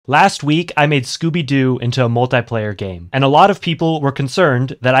Last week, I made Scooby-Doo into a multiplayer game, and a lot of people were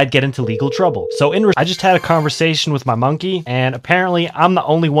concerned that I'd get into legal trouble. So I just had a conversation with my monkey, and apparently I'm the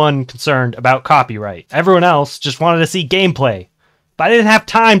only one concerned about copyright. Everyone else just wanted to see gameplay, but I didn't have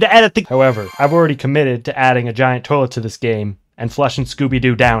time to edit the— However, I've already committed to adding a giant toilet to this game and flushing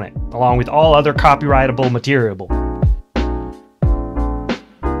Scooby-Doo down it, along with all other copyrightable material.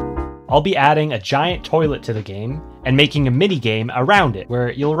 I'll be adding a giant toilet to the game and making a mini game around it where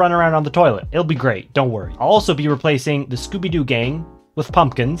you'll run around on the toilet. It'll be great, don't worry. I'll also be replacing the Scooby-Doo gang with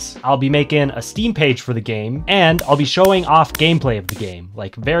pumpkins. I'll be making a Steam page for the game, and I'll be showing off gameplay of the game,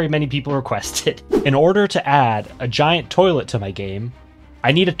 like very many people requested. In order to add a giant toilet to my game,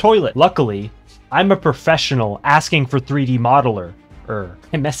 I need a toilet. Luckily, I'm a professional asking for 3D modeler.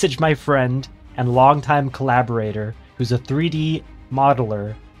 I messaged my friend and longtime collaborator who's a 3D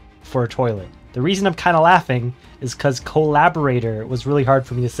modeler for a toilet. The reason I'm kind of laughing is because collaborator was really hard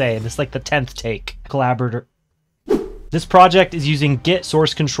for me to say, and it's like the 10th take. Collaborator. This project is using Git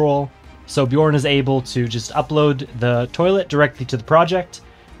source control, so Bjorn is able to just upload the toilet directly to the project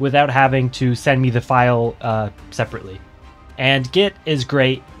without having to send me the file separately. And Git is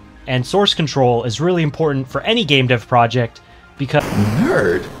great, and source control is really important for any game dev project because—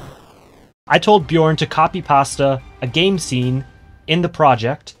 Nerd! I told Bjorn to copy pasta a game scene in the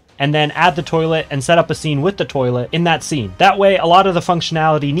project, and then add the toilet and set up a scene with the toilet in that scene. That way, a lot of the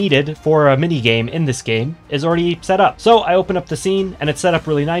functionality needed for a minigame in this game is already set up. So I open up the scene and it's set up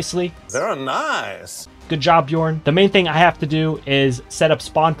really nicely. They're nice. Good job, Bjorn. The main thing I have to do is set up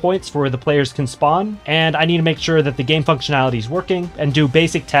spawn points for where the players can spawn, and I need to make sure that the game functionality is working and do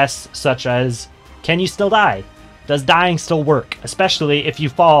basic tests such as, can you still die? Does dying still work? Especially if you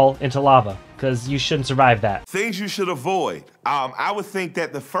fall into lava, because you shouldn't survive that. Things you should avoid. I would think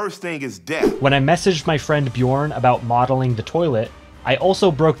that the first thing is death. When I messaged my friend Bjorn about modeling the toilet, I also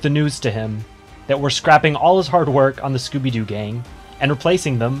broke the news to him that we're scrapping all his hard work on the Scooby-Doo gang and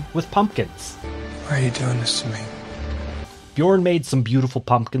replacing them with pumpkins. Why are you doing this to me? Bjorn made some beautiful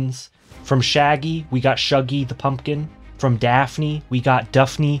pumpkins. From Shaggy, we got Shuggy the pumpkin. From Daphne, we got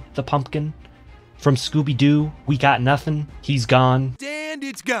Duffney the pumpkin. From Scooby-Doo, we got nothing. He's gone. And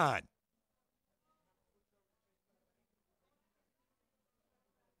it's gone.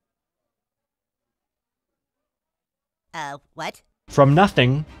 What? From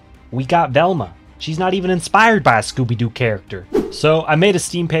nothing, we got Velma. She's not even inspired by a Scooby-Doo character. So I made a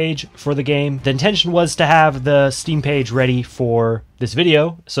Steam page for the game. The intention was to have the Steam page ready for this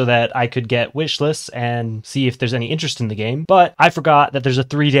video so that I could get wish lists and see if there's any interest in the game. But I forgot that there's a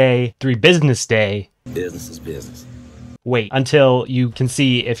 3 business day. Business is business. Wait until you can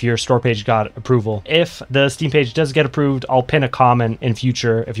see if your store page got approval. If the Steam page does get approved, I'll pin a comment in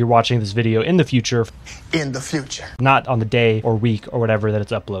future if you're watching this video in the future. In the future. Not on the day or week or whatever that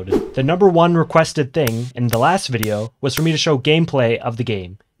it's uploaded. The #1 requested thing in the last video was for me to show gameplay of the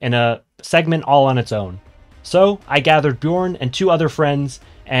game in a segment all on its own. So I gathered Bjorn and 2 other friends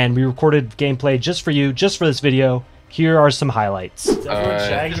and we recorded gameplay just for you, just for this video. Here are some highlights. Is everyone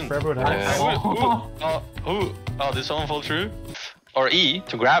shagging for everyone else? Oh, did someone fall through? Or E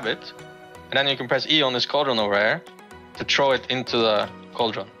to grab it, and then you can press E on this cauldron over here to throw it into the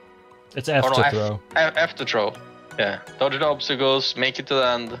cauldron. It's F to throw. F to throw. Yeah. Dodge the obstacles, make it to the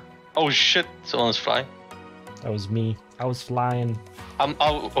end. Oh shit, someone's flying. That was me. I was flying.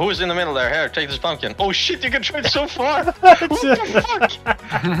 Who's in the middle there? Here, take this pumpkin. Oh shit, you can throw it so far! What the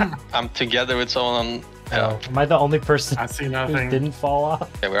fuck? I'm together with someone on... Oh, am I the only person I see nothing. who didn't fall off?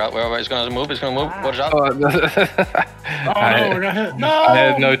 Okay, we're out. It's gonna move. It's gonna move. Watch out. Oh no, we're gonna hit. No! I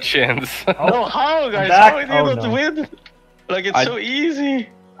had no chance. No, how, guys? Back. How are you able to win? Like, it's so easy.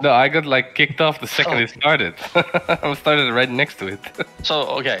 No, I got like kicked off the second it started. I started right next to it. So,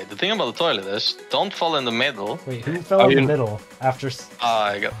 okay, the thing about the toilet is, don't fall in the middle. Wait, who fell in the middle after?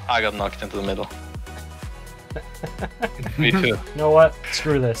 I got knocked into the middle. Me too. You know what?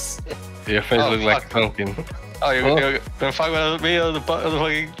 Screw this. Your face looks like a pumpkin. Oh, you're gonna fuck with me on the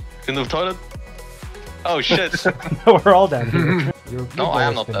fucking in the toilet? Oh shit! No, we're all down here. No, I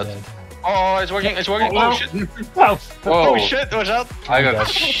am not dead. Oh, it's working! It's working! Oh shit! Oh, oh shit! Watch out! I got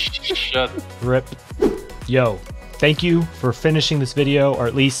shut. Rip. Yo. Thank you for finishing this video, or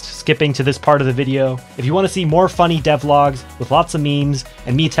at least skipping to this part of the video. If you want to see more funny devlogs with lots of memes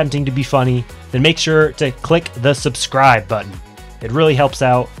and me attempting to be funny, then make sure to click the subscribe button. It really helps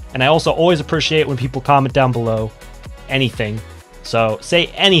out, and I also always appreciate when people comment down below anything. So say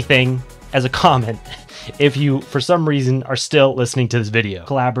anything as a comment if you, for some reason, are still listening to this video.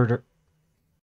 Collaborator.